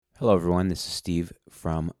Hello, everyone. This is Steve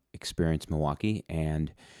from Experience Milwaukee.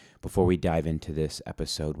 And before we dive into this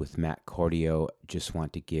episode with Matt Cordio, just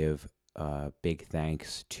want to give big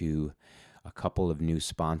thanks to a couple of new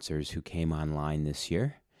sponsors who came online this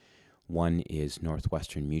year. One is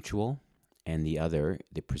Northwestern Mutual, and the other,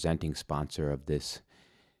 the presenting sponsor of this,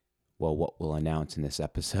 well, what we'll announce in this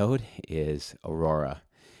episode is Aurora.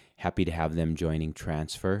 Happy to have them joining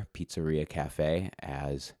Transfer Pizzeria Cafe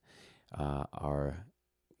as our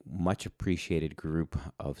much appreciated group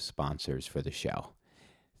of sponsors for the show.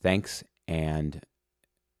 Thanks, and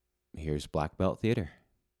here's Black Belt Theater.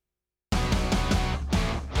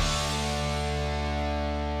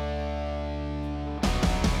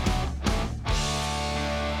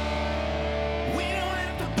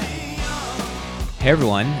 Hey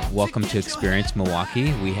everyone, welcome to Experience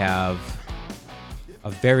Milwaukee. We have a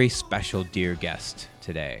very special dear guest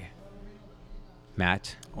today,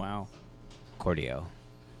 Matt Cordio.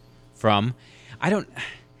 From, I don't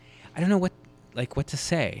know what to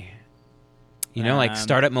say. You know, like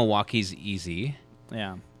Startup Milwaukee's easy.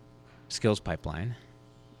 Yeah. Skills Pipeline.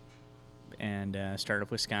 And Startup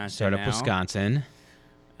Wisconsin. Startup Wisconsin.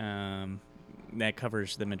 That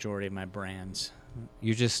covers the majority of my brands.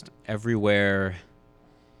 You're just everywhere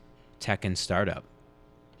tech and startup.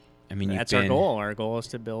 I mean, that's our goal. Our goal is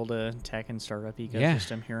to build a tech and startup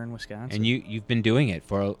ecosystem here in Wisconsin. And you've been doing it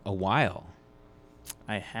for a while.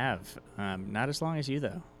 I have. Not as long as you,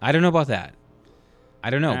 though. I don't know about that. I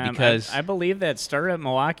don't know, because I believe that Startup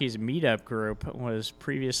Milwaukee's meetup group was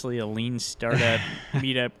previously a lean startup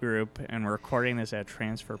meetup group, and we're recording this at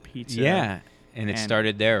Transfer Pizza. Yeah, and it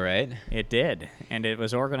started there, right? It did, and it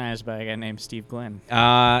was organized by a guy named Steve Glenn.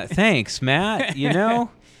 Thanks, Matt. You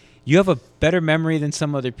know, you have a better memory than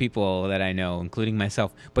some other people that I know, including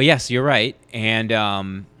myself. But yes, you're right,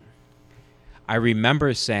 and I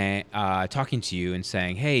remember talking to you and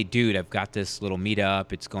saying, "Hey, dude, I've got this little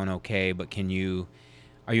meetup. It's going okay, but are you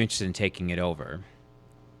interested in taking it over?"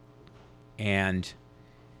 And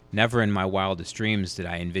never in my wildest dreams did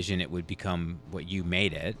I envision it would become what you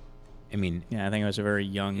made it. I mean, yeah, I think I was a very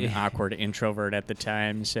young, awkward introvert at the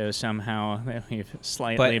time, so somehow we've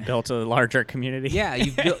slightly built a larger community. Yeah,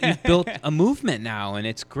 you've built a movement now, and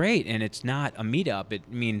it's great, and it's not a meetup.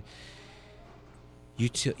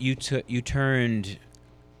 You turned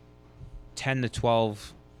 10 to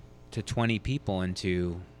 12 to 20 people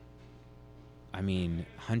into,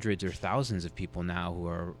 hundreds or thousands of people now who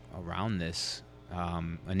are around this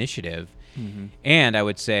initiative. Mm-hmm. And I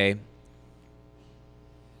would say,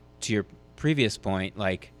 to your previous point,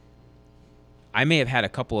 like, I may have had a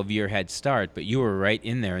couple of year head start, but you were right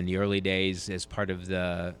in there in the early days as part of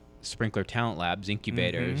the Sprinkler Talent Labs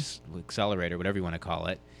incubators, accelerator, whatever you want to call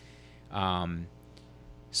it.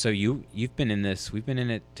 So you've been in this. We've been in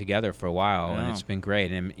it together for a while, and it's been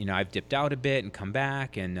great. And I've dipped out a bit and come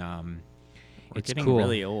back, and it's getting cool.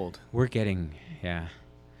 Really old. We're getting, yeah.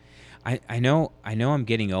 I know I'm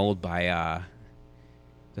getting old by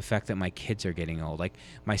the fact that my kids are getting old. Like,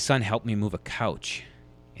 my son helped me move a couch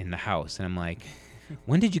in the house, and I'm like,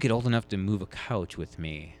 when did you get old enough to move a couch with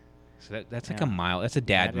me? So that's like that's a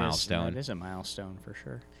dad milestone. That is a milestone for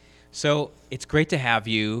sure. So it's great to have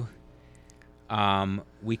you.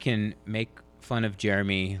 We can make fun of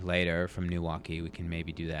Jeremy later from Milwaukee. We can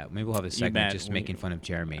maybe do that. Maybe we'll have a segment just making fun of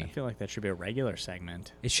Jeremy. I feel like that should be a regular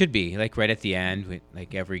segment. It should be, like, right at the end,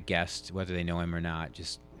 like every guest, whether they know him or not,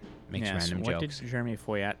 just makes random what jokes. What did Jeremy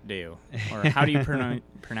Foyat do? Or how do you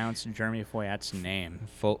pronounce Jeremy Foyat's name?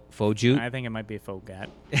 Fojut? I think it might be Fogat.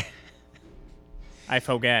 I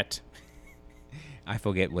forget. I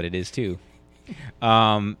forget what it is too.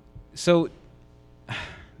 So,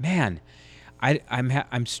 man,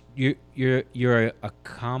 you're a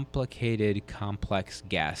complicated, complex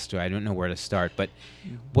guest. I don't know where to start, but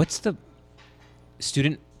what's the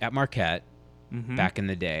student at Marquette back in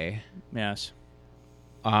the day? Yes.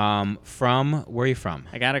 From where are you from?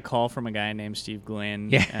 I got a call from a guy named Steve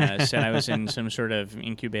Glenn. Yeah. Said I was in some sort of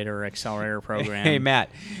incubator or accelerator program. Hey,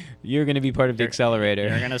 Matt, you're going to be part of the accelerator.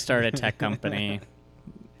 You're going to start a tech company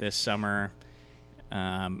this summer.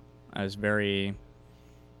 I was very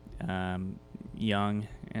young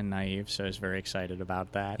and naive, so I was very excited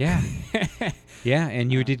about that. Yeah. Yeah,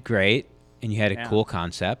 and you did great, and you had a cool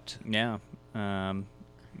concept. Yeah.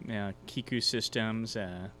 Kiku Systems,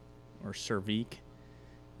 or Cervic.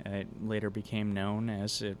 It later became known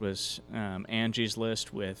as. It was Angie's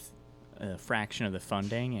List with a fraction of the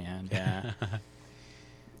funding, and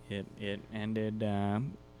it ended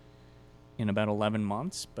in about 11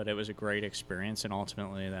 months, but it was a great experience, and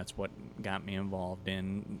ultimately that's what got me involved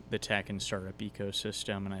in the tech and startup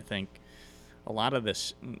ecosystem. And I think a lot of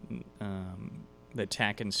this the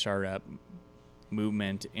tech and startup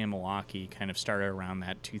movement in Milwaukee kind of started around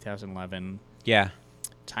that 2011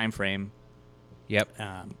 timeframe. Yep.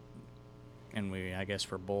 And I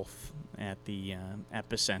guess we're both at the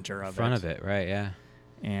epicenter of Front of it, right? Yeah.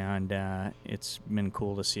 And it's been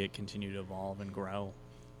cool to see it continue to evolve and grow.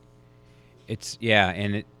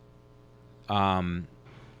 And it.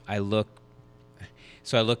 I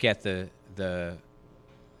look at the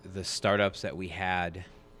startups that we had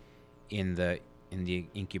in the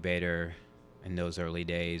incubator in those early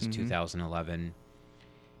days, 2011,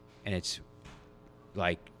 and it's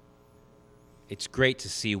great to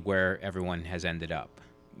see where everyone has ended up.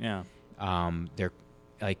 Yeah. They're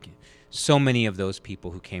like so many of those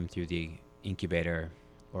people who came through the incubator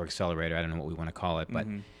or accelerator, I don't know what we want to call it, but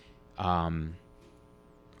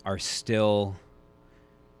are still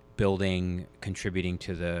building, contributing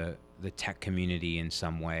to the tech community in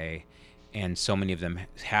some way, and so many of them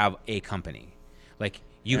have a company. Like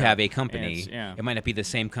you have a company. It might not be the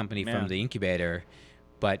same company from the incubator,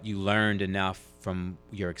 but you learned enough from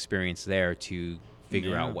your experience there to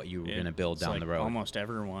figure out what you were going to build down the road. Almost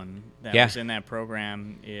everyone that was in that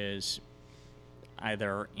program is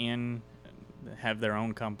either have their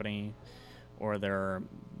own company, or they're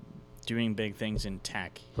doing big things in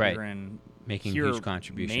tech. Right. Making huge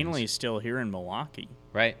contributions. Mainly still here in Milwaukee.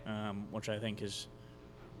 Right. Which I think is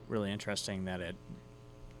really interesting that it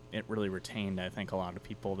really retained, I think, a lot of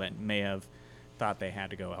people that may have thought they had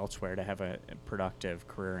to go elsewhere to have a productive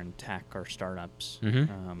career in tech or startups.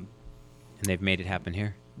 And they've made it happen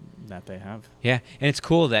here. That they have. Yeah, and it's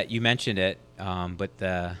cool that you mentioned it, but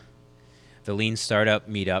the Lean Startup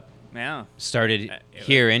Meetup started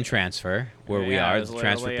here in Transfer, where we are, the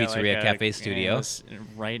Transfer Pizzeria Cafe Studio.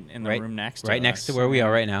 Right in the room next to us. Right next to where we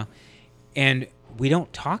are right now. And we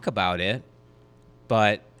don't talk about it,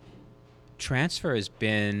 but Transfer has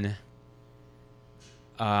been,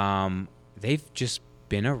 they've just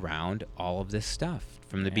been around all of this stuff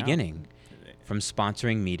from the beginning. From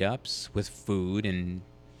sponsoring meetups with food and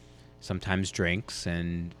sometimes drinks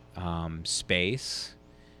and space.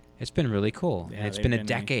 It's been really cool, and it's been a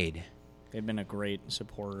decade. They've been a great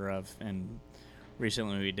supporter of, and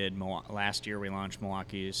recently we did, last year we launched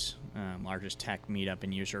Milwaukee's largest tech meetup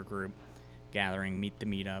and user group gathering, Meet the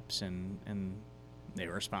Meetups, and they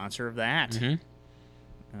were a sponsor of that.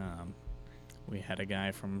 We had a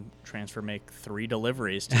guy from Transfer make 3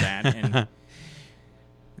 deliveries to that, and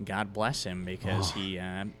God bless him, because he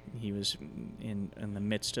was in the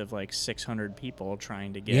midst of like 600 people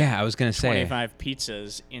trying to get 25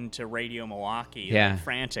 pizzas into Radio Milwaukee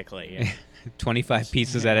frantically. 25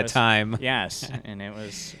 pizzas at a time. Yes, and it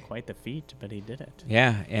was quite the feat, but he did it.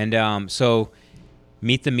 Yeah, and so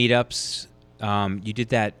Meet the Meetups, you did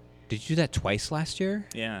that. Did you do that twice last year?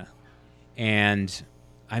 Yeah. And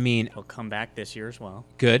I mean, he'll come back this year as well.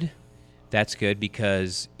 Good. That's good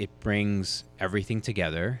because it brings everything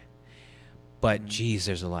together. But geez,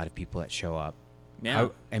 there's a lot of people that show up. Yeah.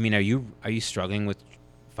 I mean, are you struggling with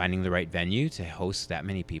finding the right venue to host that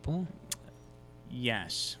many people?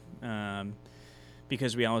 Yes,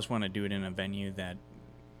 because we always want to do it in a venue that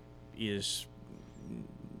is,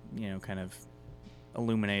 kind of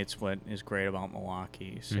illuminates what is great about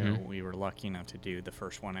Milwaukee. So we were lucky enough to do the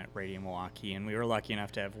first one at Radio Milwaukee, and we were lucky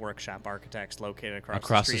enough to have Workshop Architects located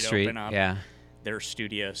across the street open up their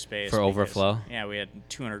studio space for overflow. Yeah, we had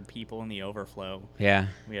 200 people in the overflow. Yeah,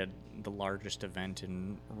 we had the largest event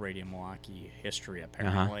in Radio Milwaukee history,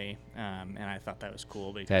 apparently, and I thought that was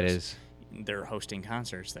cool because they're hosting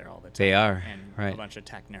concerts there all the time. They are, and a bunch of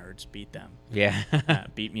tech nerds beat them. Yeah,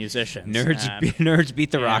 beat musicians. Nerds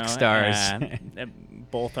beat the rock stars.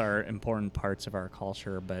 Both are important parts of our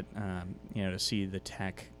culture, but to see the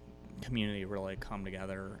tech community really come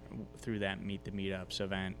together through that Meet the Meetups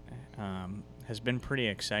event has been pretty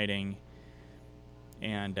exciting.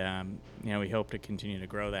 And we hope to continue to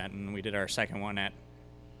grow that. And we did our second one at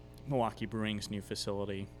Milwaukee Brewing's new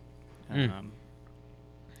facility. In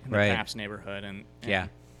the Paps neighborhood, and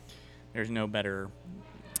there's no better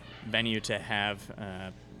venue to have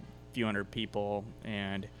a few hundred people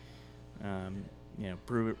and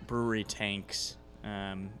brewery tanks,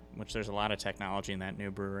 which there's a lot of technology in that new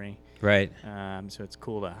brewery. Right. So it's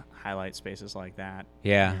cool to highlight spaces like that.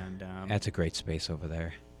 Yeah, and, that's a great space over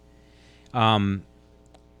there.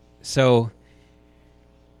 So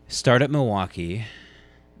Startup Milwaukee,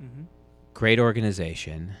 great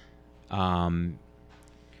organization.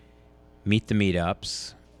 Meet the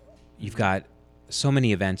Meetups. You've got so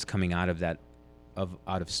many events coming out of that,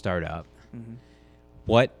 out of Startup.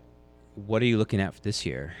 What are you looking at for this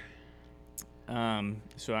year?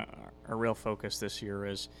 So our real focus this year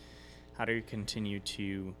is how do we continue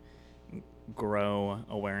to grow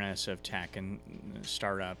awareness of tech and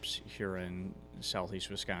startups here in Southeast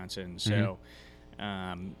Wisconsin. So,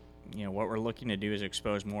 what we're looking to do is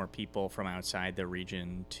expose more people from outside the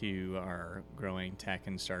region to our growing tech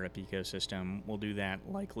and startup ecosystem. We'll do that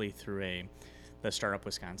likely through the Startup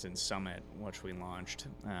Wisconsin Summit, which we launched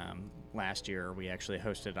last year. We actually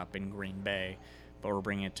hosted up in Green Bay, but we're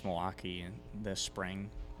bringing it to Milwaukee this spring.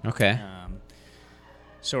 Okay.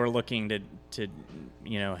 So we're looking to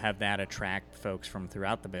have that attract folks from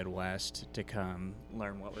throughout the Midwest to come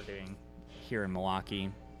learn what we're doing here in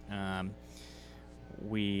Milwaukee.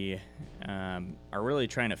 We are really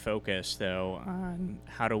trying to focus, though, on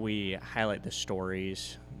how do we highlight the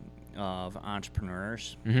stories of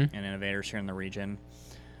entrepreneurs and innovators here in the region,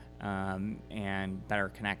 and better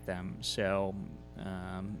connect them. So,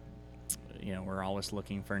 we're always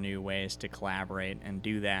looking for new ways to collaborate and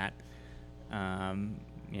do that.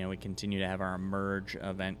 We continue to have our Emerge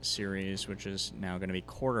event series, which is now going to be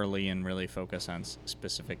quarterly and really focus on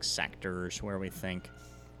specific sectors where we think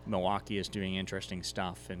Milwaukee is doing interesting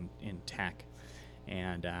stuff in tech,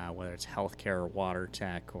 and whether it's healthcare or water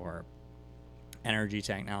tech or energy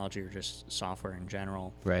technology or just software in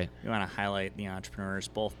general. Right. We want to highlight the entrepreneurs,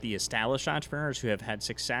 both the established entrepreneurs who have had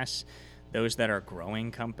success, those that are growing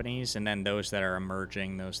companies, and then those that are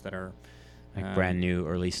emerging, those that are like brand new,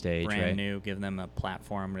 early stage, brand new, give them a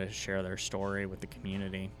platform to share their story with the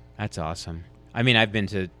community. That's awesome. I mean, I've been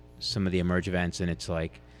to some of the Emerge events, and it's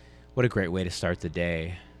like, what a great way to start the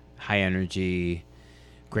day. High energy,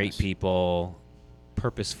 great people,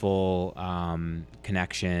 purposeful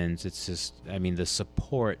connections. It's just, I mean, the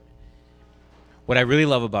support. What I really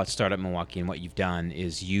love about Startup Milwaukee and what you've done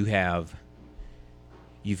is you've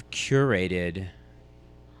curated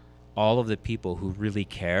all of the people who really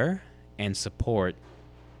care and support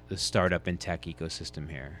the startup and tech ecosystem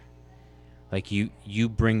here. Like you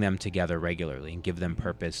bring them together regularly and give them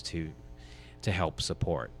purpose to help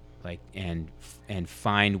support, like and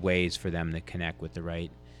find ways for them to connect with the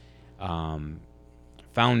right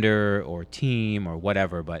founder or team or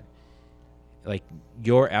whatever. But like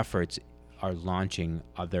your efforts are launching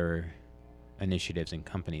other initiatives and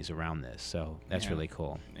companies around this, so that's really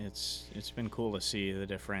cool. It's been cool to see the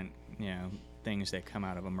different things that come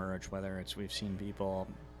out of Emerge, whether it's we've seen people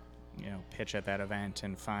pitch at that event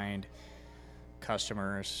and find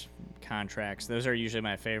customers, contracts. Those are usually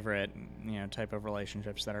my favorite type of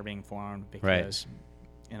relationships that are being formed, because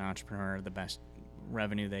an entrepreneur, the best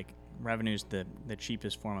revenue's the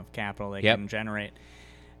cheapest form of capital they can generate,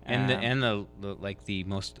 and the like the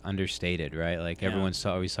most understated, right? Like everyone's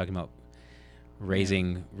always talking about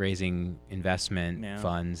raising investment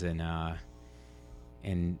funds,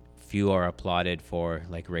 and few are applauded for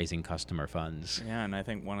like raising customer funds. Yeah, and I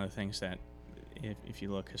think one of the things that if you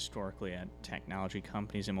look historically at technology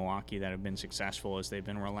companies in Milwaukee that have been successful is they've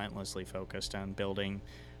been relentlessly focused on building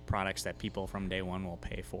products that people from day one will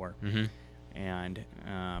pay for. And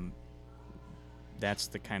that's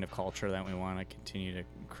the kind of culture that we want to continue to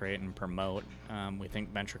create and promote. We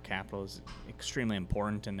think venture capital is extremely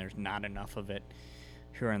important, and there's not enough of it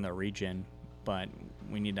here in the region, but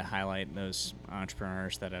we need to highlight those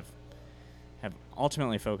entrepreneurs that have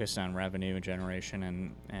ultimately focused on revenue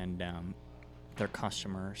generation and their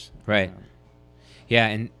customers. Right. Yeah,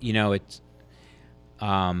 and it's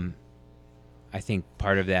I think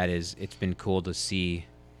part of that is it's been cool to see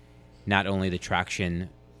not only the traction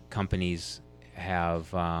companies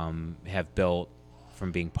have built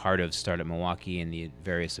from being part of Startup Milwaukee and the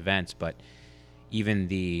various events, but even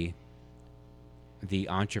the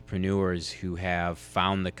entrepreneurs who have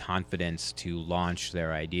found the confidence to launch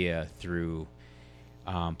their idea through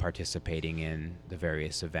participating in the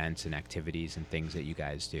various events and activities and things that you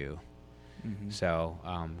guys do. So,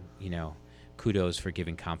 kudos for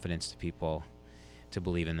giving confidence to people to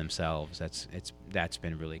believe in themselves. That's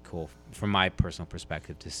been really cool from my personal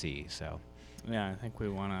perspective to see. So, yeah, I think we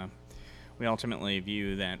ultimately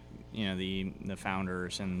view that the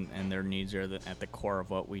founders and their needs are at the core of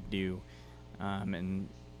what we do. And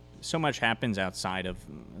so much happens outside of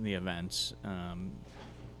the events.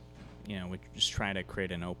 We just try to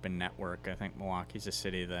create an open network. I think Milwaukee's a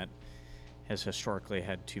city that has historically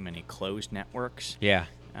had too many closed networks. Yeah.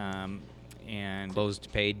 And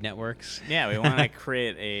closed paid networks. Yeah, we want to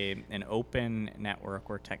create an open network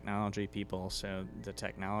where technology people, so the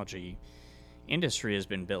technology industry has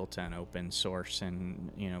been built on open source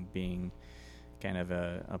and being kind of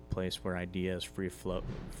a place where ideas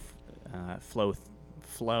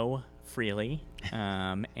flow freely,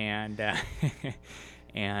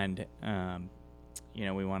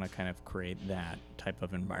 we want to kind of create that type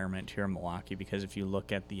of environment here in Milwaukee, because if you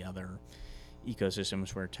look at the other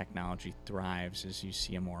ecosystems where technology thrives is you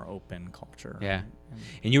see a more open culture. Yeah.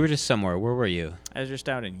 And you were just somewhere. Where were you? I was just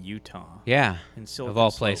out in Utah. Yeah. In Silicon of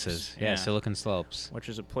all Slopes. places. Yeah, Silicon Slopes. Which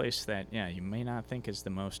is a place that, you may not think is the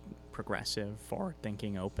most progressive,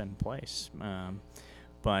 forward-thinking, open place.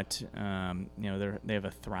 But they have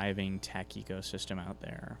a thriving tech ecosystem out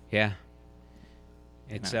there. Yeah.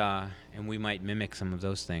 It's and we might mimic some of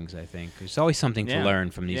those things, I think. There's always something to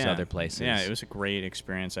learn from these other places. Yeah, it was a great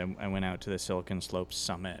experience. I went out to the Silicon Slopes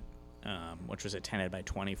Summit, which was attended by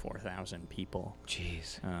 24,000 people.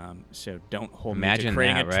 Jeez. So don't hold Imagine me to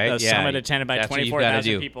creating that, right? a summit attended by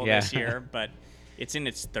 24,000 people this year, but it's in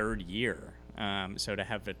its third year. So to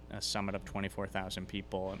have a summit of 24,000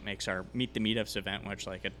 people, it makes our Meet the Meetups event, which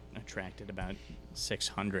attracted about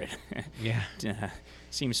 600. Yeah.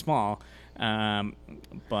 Seems small.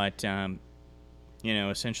 But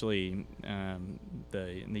essentially,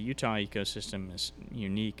 the Utah ecosystem is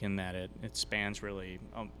unique in that it spans really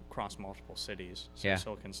across multiple cities. So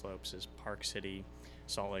Silicon Slopes is Park City,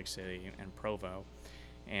 Salt Lake City, and Provo.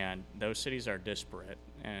 And those cities are disparate,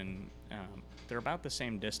 and they're about the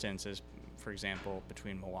same distance as, for example,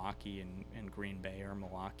 between Milwaukee and Green Bay, or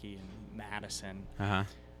Milwaukee and Madison. Uh-huh.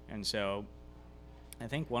 And so I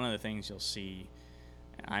think one of the things you'll see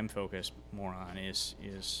I'm focused more on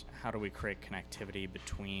is how do we create connectivity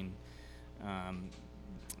between,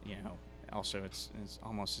 also it's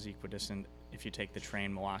almost as equidistant if you take the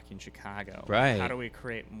train Milwaukee and Chicago. Right. How do we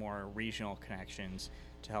create more regional connections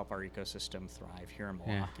to help our ecosystem thrive here in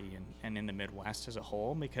Milwaukee and in the Midwest as a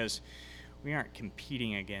whole? Because we aren't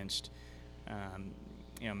competing against,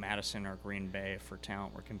 Madison or Green Bay for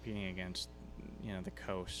talent. We're competing against, the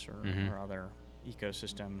coasts or other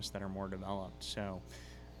ecosystems that are more developed. So,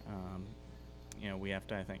 we have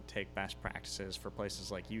to, I think, take best practices for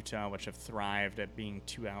places like Utah, which have thrived at being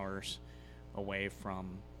 2 hours away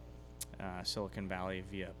from Silicon Valley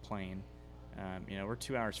via plane. We're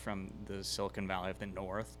 2 hours from the Silicon Valley of the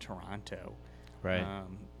North, Toronto. Right.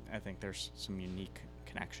 I think there's some unique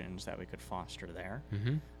connections that we could foster there.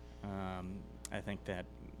 Mm-hmm. I think that,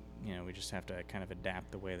 we just have to kind of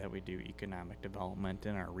adapt the way that we do economic development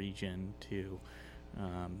in our region to,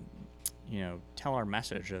 tell our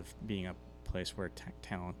message of being a place where tech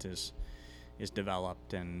talent is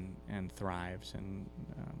developed and thrives. And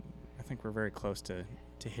I think we're very close to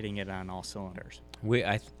hitting it on all cylinders.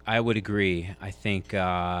 I would agree. I think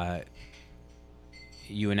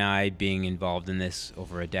you and I, being involved in this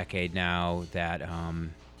over a decade now, that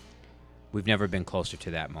we've never been closer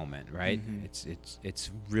to that moment, right? Mm-hmm.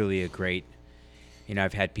 It's really a great,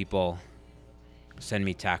 I've had people send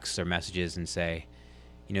me texts or messages and say,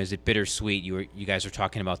 is it bittersweet? You guys were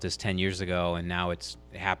talking about this 10 years ago and now it's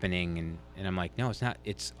happening. And I'm like, no, it's not.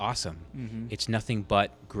 It's awesome. Mm-hmm. It's nothing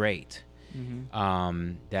but great.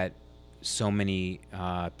 Mm-hmm. That so many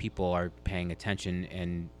people are paying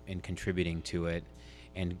attention and contributing to it,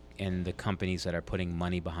 and the companies that are putting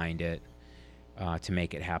money behind it to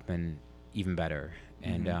make it happen even better.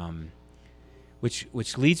 Mm-hmm. And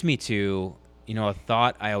which leads me to a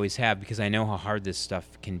thought I always have, because I know how hard this stuff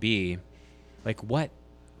can be. Like, what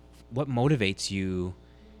motivates you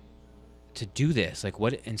to do this? Like,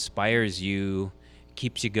 what inspires you,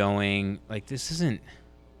 keeps you going? Like, this isn't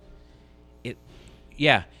it.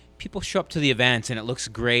 Yeah, people show up to the events and it looks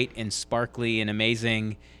great and sparkly and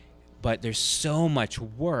amazing, but there's so much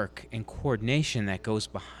work and coordination that goes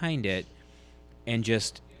behind it, and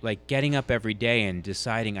just like getting up every day and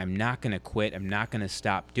deciding, I'm not going to quit, I'm not going to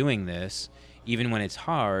stop doing this even when it's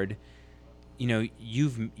hard.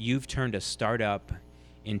 You've turned a startup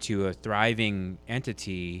into a thriving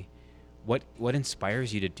entity. What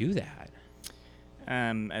inspires you to do that?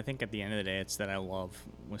 I think at the end of the day, it's that I love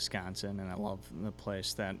Wisconsin, and I love the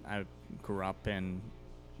place that I grew up in.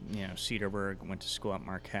 Cedarburg, went to school at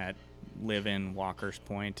Marquette, live in Walker's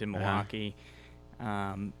Point in Milwaukee,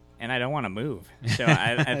 and I don't want to move. So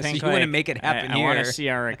I think so you want to make it happen here. I want to see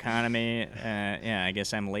our economy. I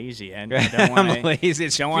guess I'm lazy. I don't want I'm lazy.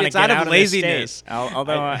 Don't want to get out of laziness. The state.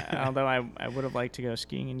 Although I would have liked to go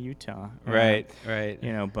skiing in Utah. Right.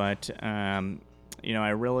 But I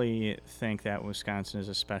really think that Wisconsin is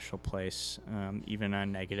a special place, even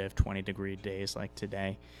on negative 20-degree days like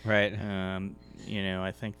today. Right.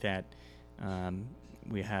 I think that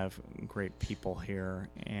we have great people here,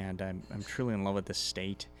 and I'm truly in love with the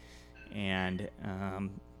state. And, I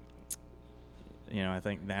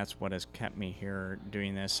think that's what has kept me here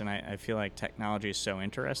doing this. And I feel like technology is so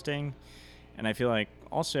interesting. And I feel like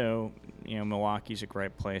also, Milwaukee's a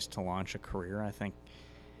great place to launch a career. I think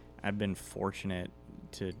I've been fortunate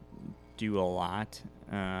to do a lot,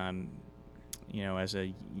 as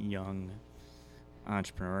a young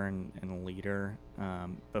entrepreneur and leader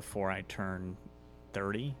before I turn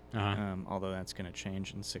 30. Although that's going to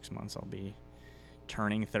change in 6 months. I'll be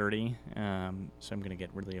turning 30, so I'm going to get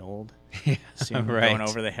really old. Soon, right. Going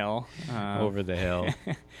over the hill. Over the hill.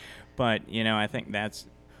 But, I think that's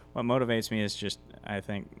what motivates me is just I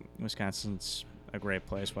think Wisconsin's a great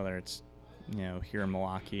place, whether it's, here in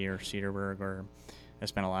Milwaukee or Cedarburg, or I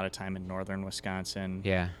spent a lot of time in northern Wisconsin.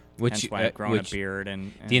 Yeah. Hence why I've grown a beard.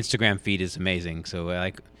 And the Instagram feed is amazing. So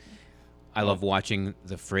I love watching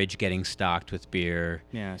the fridge getting stocked with beer.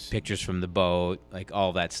 Yes. Pictures from the boat,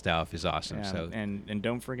 all that stuff is awesome. Yeah, So and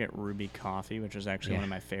don't forget Ruby Coffee, which is actually one of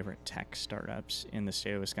my favorite tech startups in the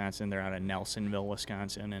state of Wisconsin. They're out of Nelsonville,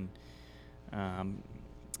 Wisconsin, and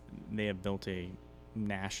they have built a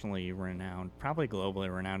nationally renowned, probably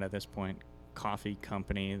globally renowned at this point, coffee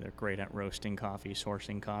company. They're great at roasting coffee,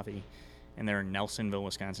 sourcing coffee, and they're in Nelsonville,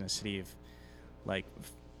 Wisconsin, a city of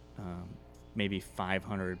maybe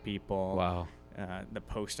 500 people. Wow. The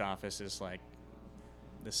post office is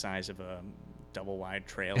the size of a double wide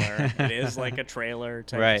trailer. It is like a trailer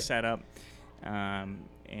type setup. I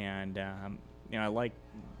like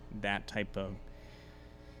that type of,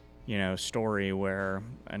 story where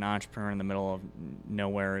an entrepreneur in the middle of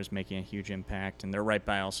nowhere is making a huge impact. And they're right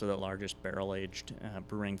by also the largest barrel-aged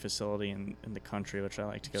brewing facility in the country, which I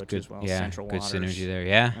like to go to as well. Yeah, Central good Waters. synergy there,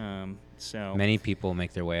 yeah. So many people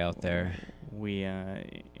make their way out there. We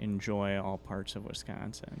enjoy all parts of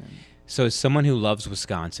Wisconsin. So as someone who loves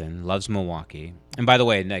Wisconsin, loves Milwaukee, and by the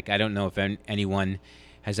way, I don't know if anyone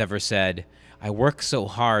has ever said, I work so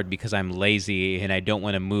hard because I'm lazy and I don't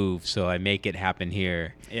want to move, so I make it happen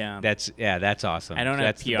here. Yeah. That's awesome. I don't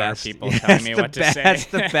have that's PR people telling me what to say. That's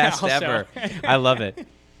the best ever. I love it.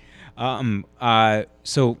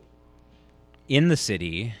 So in the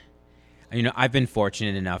city, I've been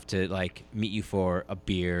fortunate enough to meet you for a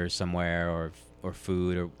beer somewhere or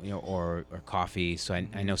food or coffee. So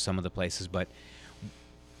I know some of the places, but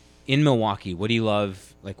in Milwaukee, what do you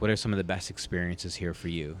love? What are some of the best experiences here for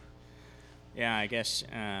you? Yeah, I guess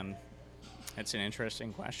that's an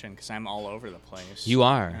interesting question because I'm all over the place. You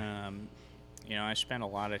are. I spent a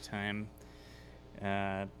lot of time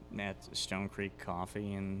at Stone Creek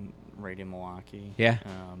Coffee in Radio Milwaukee. Yeah.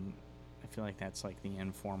 I feel like that's the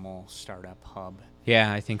informal startup hub.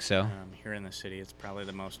 Yeah, I think so. Here in the city, it's probably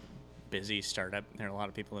the most busy startup. There are a lot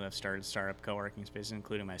of people that have started startup co-working spaces,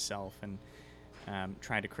 including myself, and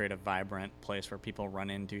trying to create a vibrant place where people run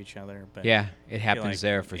into each other. But yeah, it happens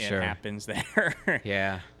there for sure. It happens there.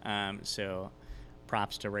 Yeah. So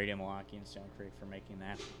props to Radio Milwaukee and Stone Creek for making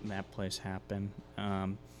that place happen.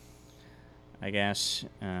 I guess,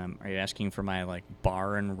 are you asking for my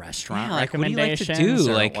bar and restaurant recommendations? What do you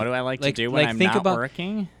like to do? What do I like to do when I'm not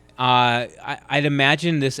working? I'd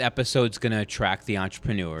imagine this episode's going to attract the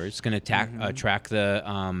entrepreneurs. It's going to attract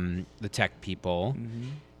the tech people. Mm-hmm.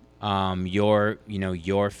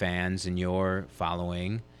 Your fans and your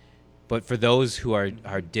following. But for those who are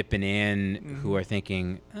dipping in, who are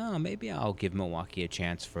thinking, oh, maybe I'll give Milwaukee a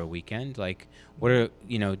chance for a weekend. What are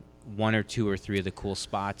one or two or three of the cool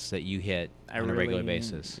spots that you hit on a regular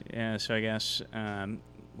basis? Yeah, so I guess a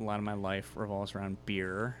lot of my life revolves around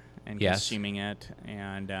beer and consuming it,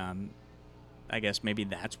 and I guess maybe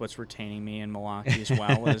that's what's retaining me in Milwaukee as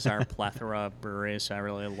well as our plethora of breweries. So I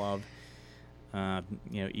really love,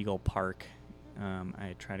 Eagle Park.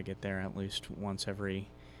 I try to get there at least once every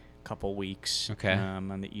couple weeks. Okay.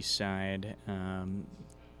 On the east side.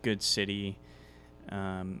 Good City.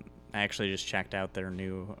 I actually just checked out their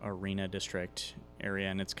new Arena District area,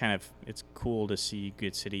 and it's cool to see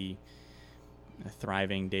Good City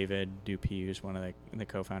thriving. David Dupuy, who's one of the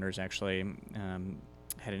co-founders, actually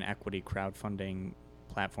had an equity crowdfunding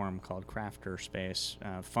platform called Crafter Space,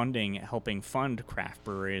 helping fund craft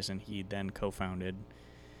breweries, and he then co-founded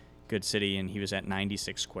Good City, and he was at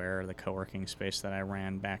 96 Square, the co-working space that I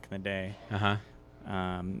ran back in the day. Uh-huh.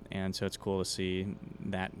 And so it's cool to see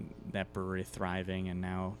that brewery thriving, and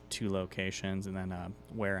now 2 locations, and then a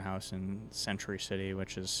warehouse in Century City,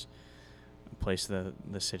 which is a place the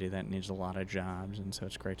city that needs a lot of jobs, and so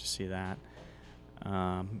it's great to see that.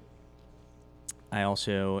 I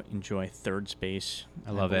also enjoy Third Space.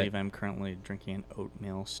 I believe I'm currently drinking an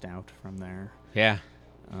oatmeal stout from there. Yeah.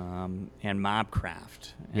 And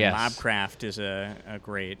Mobcraft. Yes. Mobcraft is a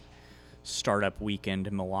great startup weekend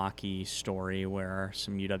in Milwaukee story where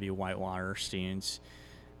some UW Whitewater students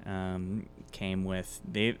came with.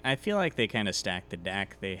 I feel like they kind of stacked the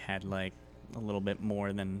deck. They had a little bit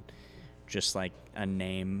more than just a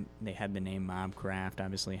name. They had the name Mobcraft.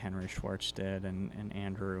 Obviously, Henry Schwartz did, and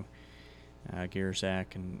Andrew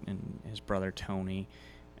Gierzak and his brother Tony.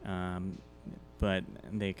 but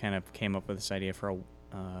they kind of came up with this idea for a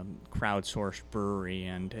crowdsourced brewery,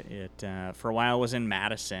 and it for a while was in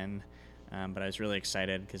Madison, but I was really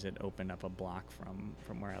excited because it opened up a block from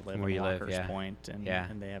where I live, Where in you live, Walker's yeah. Point, and, Yeah.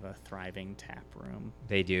 and they have a thriving tap room.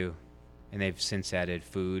 They do. And they've since added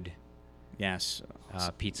food, Yes.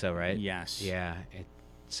 pizza, right? Yes. Yeah.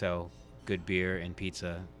 So good beer and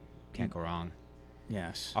pizza. Can't go wrong.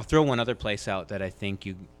 Yes. I'll throw one other place out that I think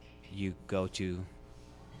you go to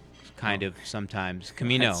kind of sometimes.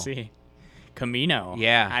 Camino. Let's see. Camino.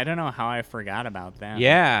 Yeah. I don't know how I forgot about that.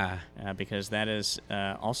 Yeah. Because that is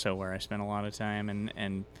also where I spend a lot of time,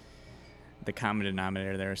 and the common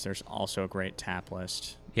denominator there is there's also a great tap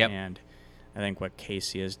list. Yep. And I think what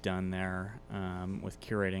Casey has done there with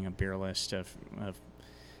curating a beer list of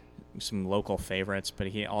some local favorites, but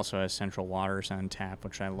he also has Central Waters on tap,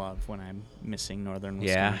 which I love when I'm missing northern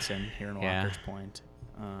Wisconsin here in Walker's Point.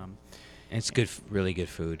 It's good, really good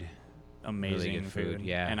food. Amazing Really good food,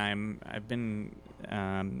 yeah. And I've been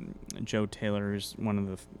Joe Taylor's one of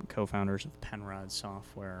the co-founders of Penrod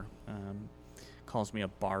Software, calls me a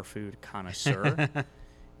bar food connoisseur,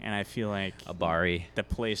 and I feel like A Bari. the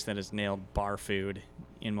place that has nailed bar food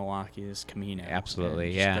in Milwaukee is Camino. Absolutely,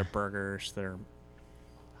 And just yeah. Their burgers, their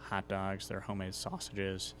hot dogs, their homemade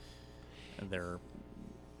sausages, their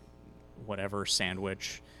whatever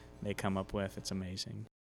sandwich they come up with. It's amazing.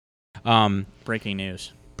 Breaking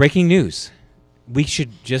news. Breaking news. We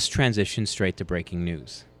should just transition straight to breaking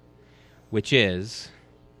news, which is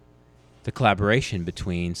the collaboration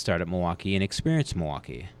between Startup Milwaukee and Experience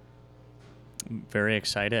Milwaukee. Very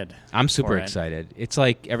excited. I'm super for it. excited. It's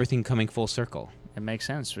like everything coming full circle. It makes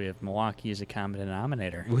sense. We have Milwaukee as a common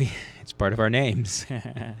denominator. It's part of our names.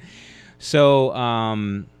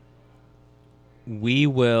 So we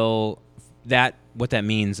will. What that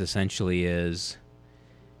means essentially is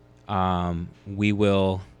we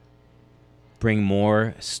will bring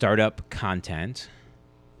more startup content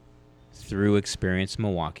through Experience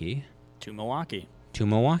Milwaukee To Milwaukee.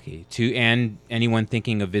 and anyone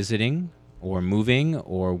thinking of visiting or moving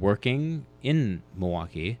or working in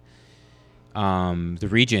Milwaukee. The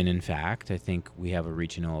region, in fact, I think we have a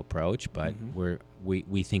regional approach, but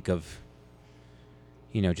we think of,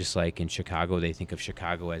 just like in Chicago, they think of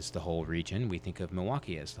Chicago as the whole region. We think of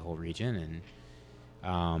Milwaukee as the whole region,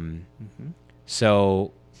 and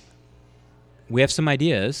so we have some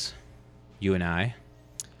ideas, you and I,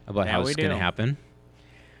 about how this is going to happen.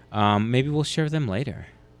 Maybe we'll share them later.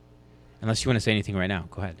 Unless you want to say anything right now,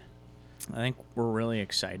 go ahead. I think we're really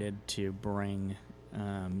excited to bring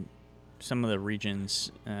some of the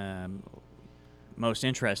region's most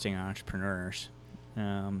interesting entrepreneurs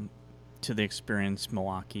to the Experience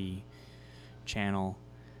Milwaukee channel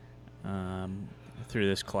through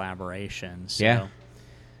this collaboration. So,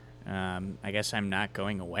 I guess I'm not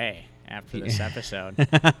going away after this episode.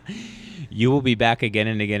 You will be back again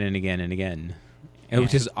and again and again and again,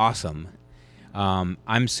 which is awesome.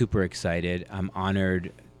 I'm super excited. I'm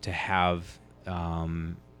honored to have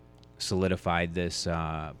solidified this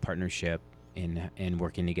partnership in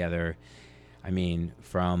working together. I mean,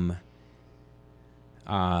 from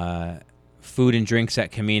food and drinks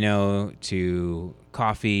at Camino to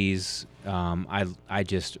coffees. I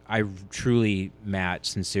truly, Matt,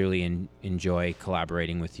 sincerely enjoy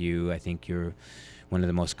collaborating with you. I think you're one of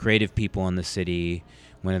the most creative people in the city,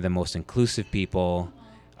 one of the most inclusive people,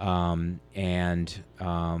 and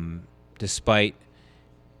despite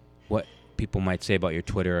what people might say about your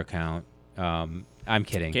Twitter account, I'm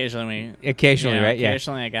kidding. Occasionally, right? Yeah.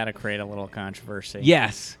 Occasionally, I got to create a little controversy.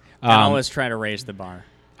 Yes. I always try to raise the bar.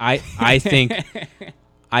 I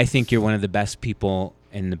think you're one of the best people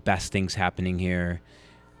and the best things happening here.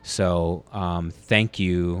 So thank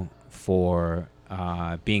you for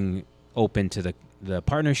being open to the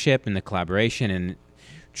partnership and the collaboration, and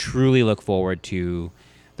truly look forward to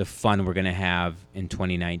the fun we're going to have in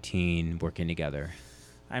 2019 working together.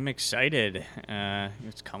 I'm excited.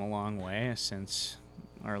 It's come a long way since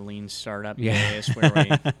our lean startup days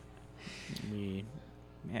where we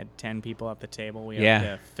had 10 people at the table. We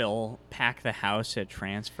had to pack the house at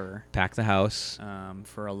Transfer. Pack the house.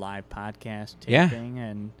 For a live podcast taping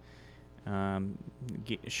and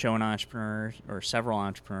showing entrepreneurs or several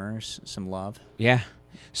entrepreneurs some love. Yeah.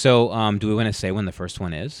 So do we want to say when the first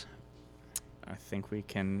one is? I think we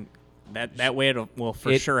can. That way will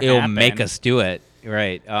for sure it'll happen. make us do it.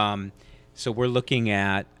 Right. So we're looking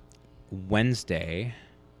at Wednesday,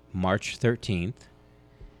 March 13th.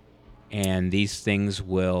 And these things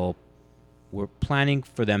we're planning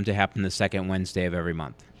for them to happen the second Wednesday of every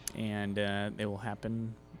month. And they will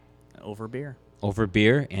happen over beer. Over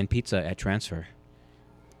beer and pizza at Transfer.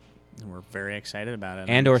 we're very excited about it.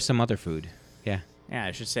 And or some other food. Yeah. Yeah,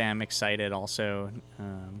 I should say I'm excited also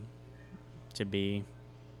to be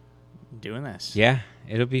doing this. Yeah,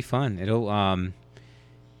 it'll be fun. It'll,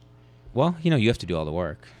 well, you have to do all the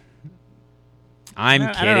work. I'm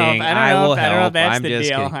kidding. I will help. I'm just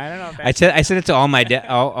kidding. I said it to all my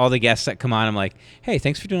all the guests that come on. I'm like, hey,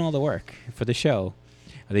 thanks for doing all the work for the show.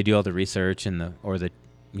 They do all the research and the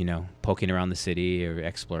poking around the city or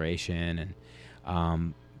exploration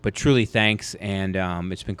but truly thanks, and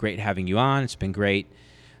it's been great having you on. It's been great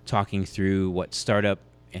talking through what startup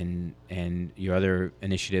and your other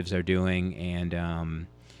initiatives are doing, and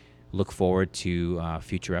look forward to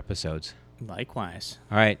future episodes. Likewise.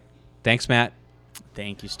 All right. Thanks, Matt.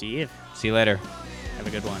 Thank you, Steve. See you later. Have a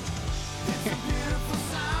good one.